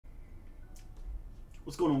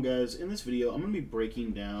What's going on, guys? In this video, I'm going to be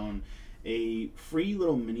breaking down a free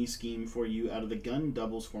little mini scheme for you out of the gun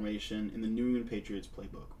doubles formation in the New England Patriots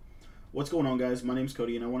playbook. What's going on, guys? My name's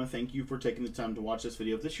Cody, and I want to thank you for taking the time to watch this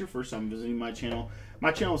video. If this is your first time visiting my channel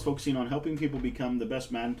is focusing on helping people become the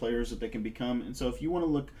best Madden players that they can become. And so if you want to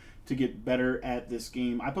look to get better at this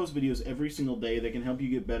game, I post videos every single day that can help you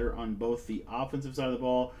get better on both the offensive side of the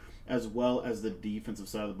ball as well as the defensive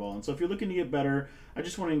side of the ball. And so if you're looking to get better, I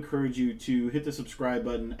just want to encourage you to hit the subscribe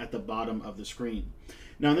button at the bottom of the screen.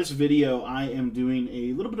 Now, in this video, I am doing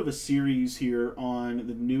a little bit of a series here on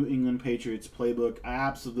the New England Patriots playbook. I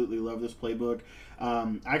absolutely love this playbook.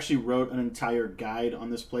 I actually wrote an entire guide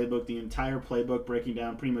on this playbook, the entire playbook breaking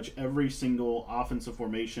down pretty much every single offensive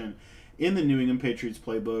formation in the New England Patriots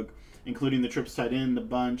playbook, including the trips tight end, the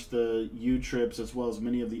bunch, the U trips, as well as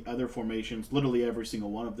many of the other formations, literally every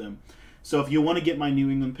single one of them. So if you want to get my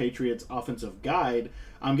New England Patriots offensive guide,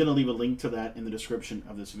 I'm going to leave a link to that in the description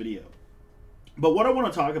of this video. But what I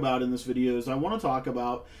want to talk about in this video is I want to talk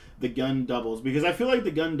about the gun doubles, because I feel like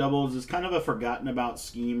the gun doubles is kind of a forgotten about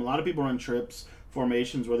scheme. A lot of people run trips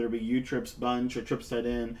formations, whether it be U trips, bunch, or trips tight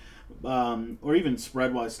end, or even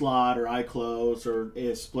spread wide slot, or I close, or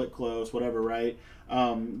a split close, whatever, right?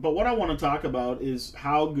 But what I want to talk about is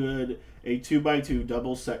how good a 2x2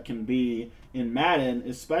 double set can be in Madden,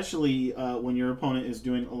 especially when your opponent is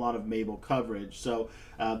doing a lot of Mabel coverage. So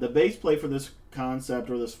the base play for this concept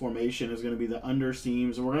or this formation is going to be the under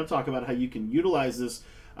seams, and we're going to talk about how you can utilize this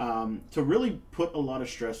to really put a lot of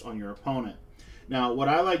stress on your opponent. Now, what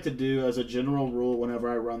I like to do as a general rule whenever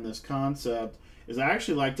I run this concept is I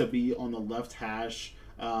actually like to be on the left hash,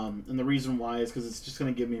 and the reason why is because it's just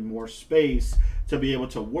going to give me more space to be able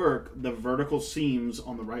to work the vertical seams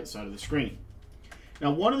on the right side of the screen.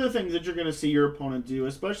 Now, one of the things that you're going to see your opponent do,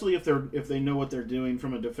 especially if they know what they're doing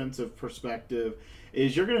from a defensive perspective,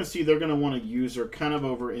 is you're going to see they're going to want to use her kind of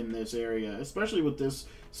over in this area, especially with this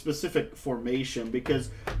specific formation, because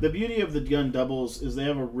the beauty of the gun doubles is they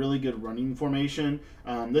have a really good running formation.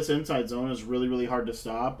 This inside zone is really, really hard to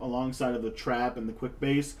stop, alongside of the trap and the quick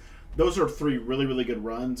base. Those are three really, really good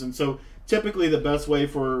runs. And so typically the best way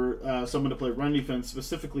for someone to play run defense,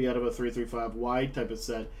 specifically out of a 3-3-5 wide type of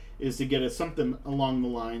set, is to get something along the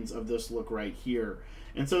lines of this look right here.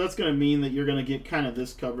 And so that's going to mean that you're going to get kind of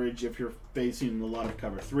this coverage if you're facing a lot of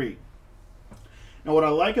cover 3. Now, what I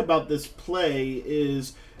like about this play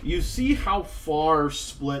is you see how far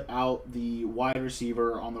split out the wide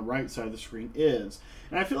receiver on the right side of the screen is.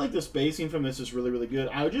 And I feel like the spacing from this is really, really good.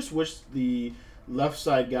 I just wish the left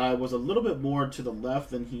side guy was a little bit more to the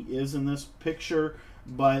left than he is in this picture,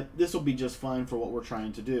 but this will be just fine for what we're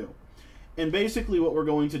trying to do. And basically what we're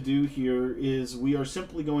going to do here is we are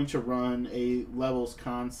simply going to run a levels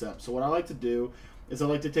concept. So what I like to do is I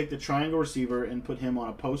like to take the triangle receiver and put him on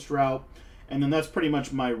a post route, and then that's pretty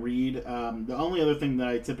much my read. The only other thing that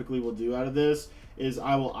I typically will do out of this is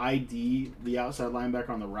I will ID the outside linebacker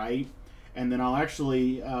on the right, and then I'll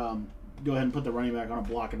actually go ahead and put the running back on a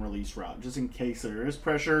block and release route, just in case there is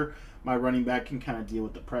pressure. My running back can kind of deal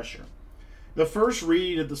with the pressure. The first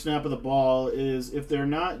read at the snap of the ball is if they're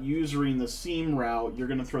not using the seam route, you're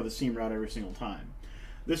going to throw the seam route every single time.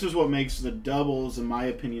 This is what makes the doubles, in my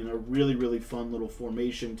opinion, a really, really fun little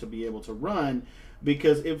formation to be able to run,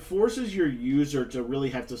 because it forces your user to really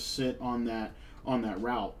have to sit on that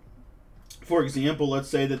route. For example, let's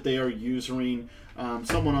say that they are using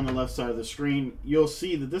someone on the left side of the screen. You'll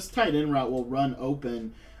see that this tight end route will run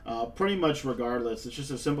open pretty much regardless. It's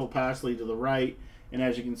just a simple pass lead to the right, and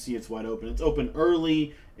as you can see, it's wide open. It's open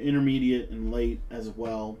early, intermediate, and late as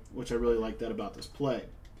well, which I really like that about this play.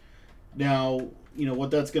 Now, you know, what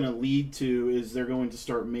that's going to lead to is they're going to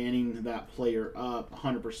start manning that player up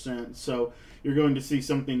 100%. So you're going to see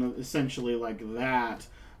something essentially like that,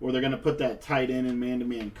 where they're going to put that tight end in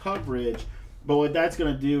man-to-man coverage. But what that's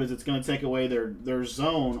going to do is it's going to take away their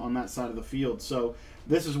zone on that side of the field. So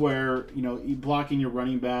this is where, you know, blocking your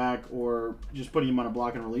running back or just putting him on a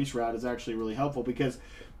block and release route is actually really helpful, because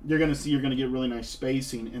you're going to see you're going to get really nice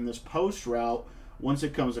spacing. And this post route, once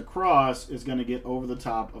it comes across, is going to get over the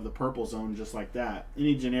top of the purple zone just like that.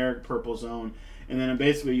 Any generic purple zone. And then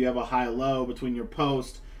basically you have a high-low between your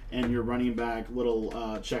post and your running back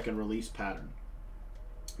little check and release pattern.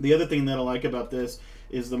 The other thing that I like about this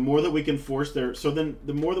is the more that we can force their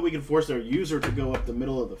user to go up the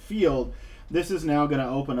middle of the field, this is now going to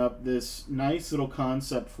open up this nice little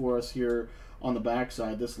concept for us here on the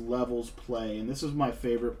backside, this levels play. And this is my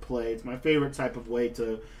favorite play. It's my favorite type of way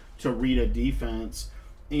to read a defense.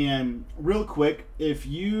 And real quick, if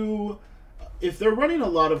they're running a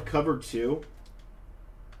lot of cover 2,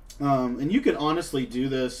 and you can honestly do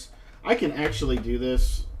this, I can actually do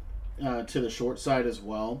this to the short side as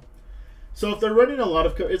well. So if they're running a lot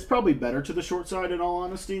of cover, it's probably better to the short side in all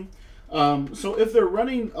honesty. So if they're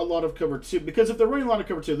running a lot of cover 2, because if they're running a lot of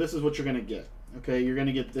cover 2, this is what you're going to get. Okay, you're going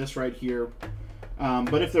to get this right here.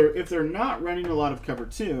 But if they're not running a lot of cover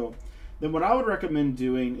 2, then what I would recommend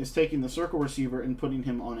doing is taking the circle receiver and putting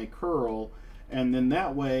him on a curl, and then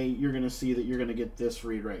that way you're going to see that you're going to get this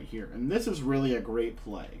read right here. And this is really a great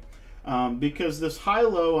play because this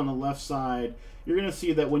high-low on the left side, you're going to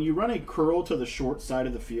see that when you run a curl to the short side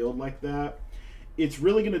of the field like that, it's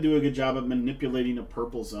really going to do a good job of manipulating a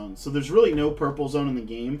purple zone. So there's really no purple zone in the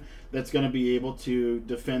game that's going to be able to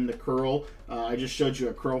defend the curl. I just showed you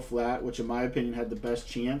a curl flat, which in my opinion had the best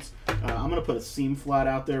chance. I'm going to put a seam flat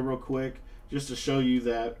out there real quick just to show you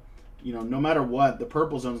that, you know, no matter what, the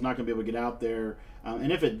purple zone's not going to be able to get out there.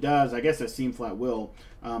 And if it does, I guess a seam flat will.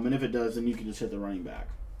 And if it does, then you can just hit the running back.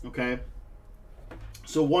 Okay?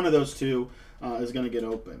 So one of those two is going to get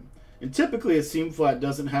open. And typically a seam flat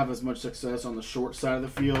doesn't have as much success on the short side of the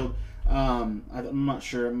field. I'm not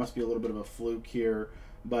sure. It must be a little bit of a fluke here.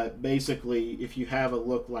 But basically, if you have a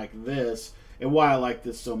look like this, and why I like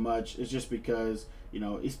this so much is just because, you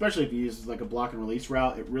know, especially if you use like a block and release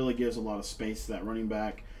route, it really gives a lot of space to that running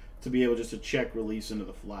back to be able just to check release into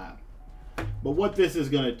the flat. But what this is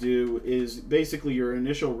going to do is basically your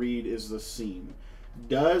initial read is the seam.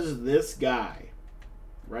 Does this guy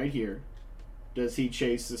right here, does he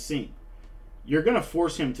chase the seam? You're going to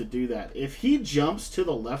force him to do that. If he jumps to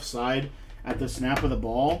the left side at the snap of the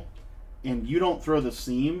ball and you don't throw the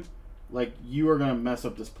seam, like, you are going to mess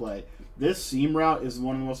up this play. This seam route is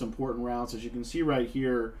one of the most important routes. As you can see right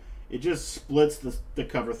here, it just splits the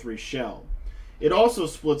cover 3 shell. It also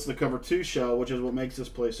splits the cover 2 shell, which is what makes this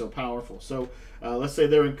play so powerful. So let's say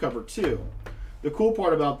they're in cover 2. The cool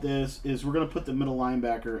part about this is we're going to put the middle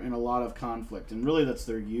linebacker in a lot of conflict, and really that's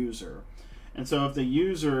their user. And so if the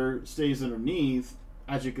user stays underneath,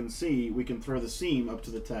 as you can see, we can throw the seam up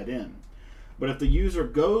to the tight end. But if the user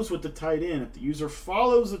goes with the tight end, if the user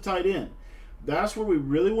follows the tight end, that's where we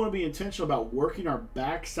really want to be intentional about working our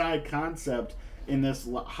backside concept in this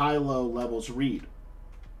high-low levels read.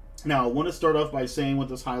 Now, I want to start off by saying with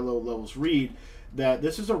this high-low levels read that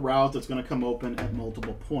this is a route that's going to come open at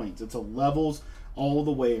multiple points. It's a levels all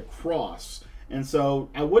the way across. And so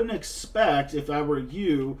I wouldn't expect, if I were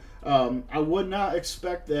you, I would not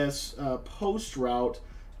expect this post route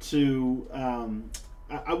to,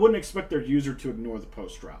 I wouldn't expect their user to ignore the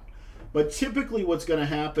post route. But typically what's going to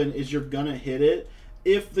happen is you're going to hit it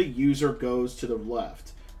if the user goes to the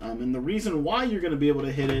left. And the reason why you're going to be able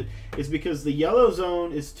to hit it is because the yellow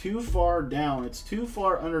zone is too far down. It's too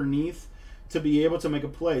far underneath to be able to make a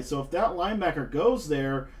play. So if that linebacker goes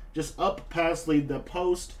there, just up past lead the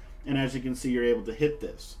post, and as you can see, you're able to hit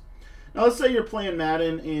this. Now, let's say you're playing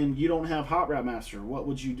Madden and you don't have Hot Route Master. What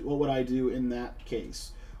would I do in that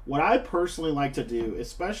case? What I personally like to do,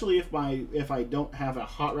 especially if I don't have a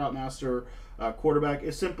Hot Route Master quarterback,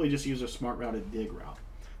 is simply just use a Smart Routed Dig route.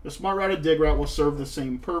 The Smart Routed Dig route will serve the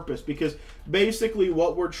same purpose because basically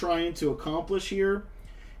what we're trying to accomplish here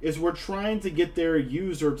is we're trying to get their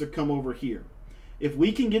user to come over here. If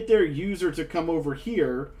we can get their user to come over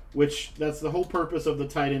here, which that's the whole purpose of the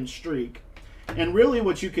tight end streak, and really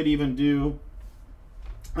what you could even do,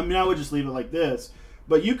 I mean, I would just leave it like this,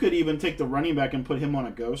 but you could even take the running back and put him on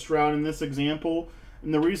a ghost route in this example.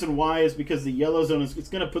 And the reason why is because the yellow zone it's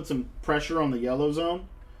going to put some pressure on the yellow zone.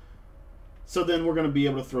 So then we're going to be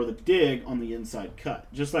able to throw the dig on the inside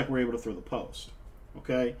cut, just like we're able to throw the post.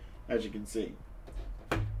 Okay, as you can see.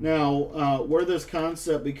 Now, where this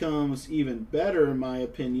concept becomes even better, in my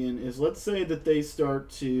opinion, is let's say that they start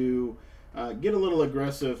to get a little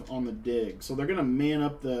aggressive on the dig. So they're going to man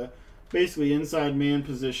up the basically inside man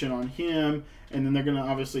position on him, and then they're going to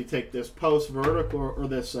obviously take this post vertical or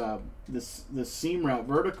this seam route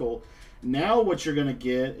vertical. Now what you're going to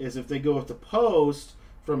get is if they go with the post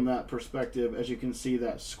from that perspective, as you can see,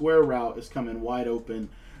 that square route is coming wide open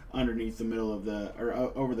underneath the middle of the or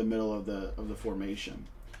over the middle of the formation.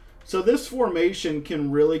 So this formation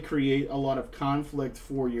can really create a lot of conflict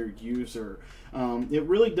for your user. It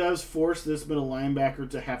really does force this middle linebacker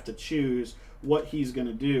to have to choose what he's going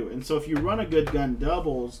to do. And so if you run a good gun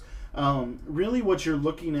doubles, really what you're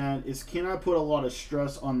looking at is, can I put a lot of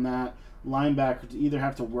stress on that linebacker to either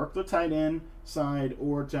have to work the tight end side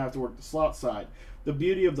or to have to work the slot side. The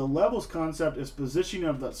beauty of the levels concept is positioning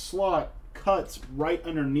of that slot cuts right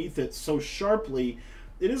underneath it so sharply.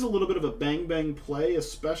 It is a little bit of a bang play,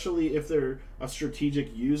 especially if they're a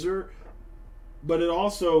strategic user, but it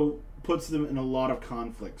also puts them in a lot of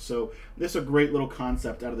conflict. So this is a great little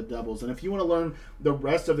concept out of the doubles. And if you want to learn the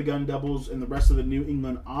rest of the gun doubles and the rest of the New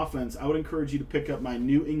England offense, I would encourage you to pick up my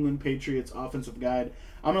New England Patriots offensive guide.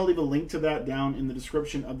 I'm going to leave a link to that down in the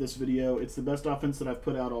description of this video. It's the best offense that I've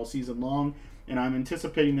put out all season long, and I'm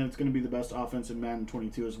anticipating that it's going to be the best offense in Madden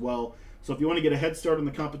 22 as well. So if you want to get a head start on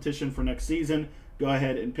the competition for next season, go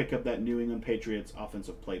ahead and pick up that New England Patriots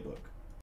offensive playbook.